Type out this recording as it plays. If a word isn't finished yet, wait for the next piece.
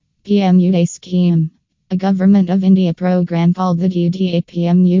PM Uday Scheme. A Government of India program called the UDA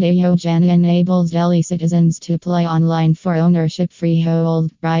PM Uday Yojana enables Delhi citizens to apply online for ownership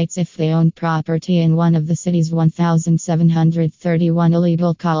freehold rights if they own property in one of the city's 1,731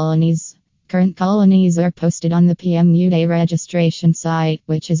 illegal colonies. Current colonies are posted on the PM Uday registration site,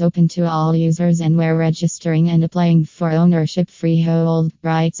 which is open to all users and where registering and applying for ownership freehold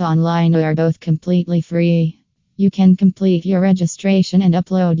rights online are both completely free. You can complete your registration and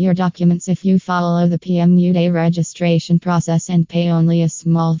upload your documents if you follow the PM Uday registration process and pay only a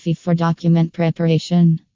small fee for document preparation.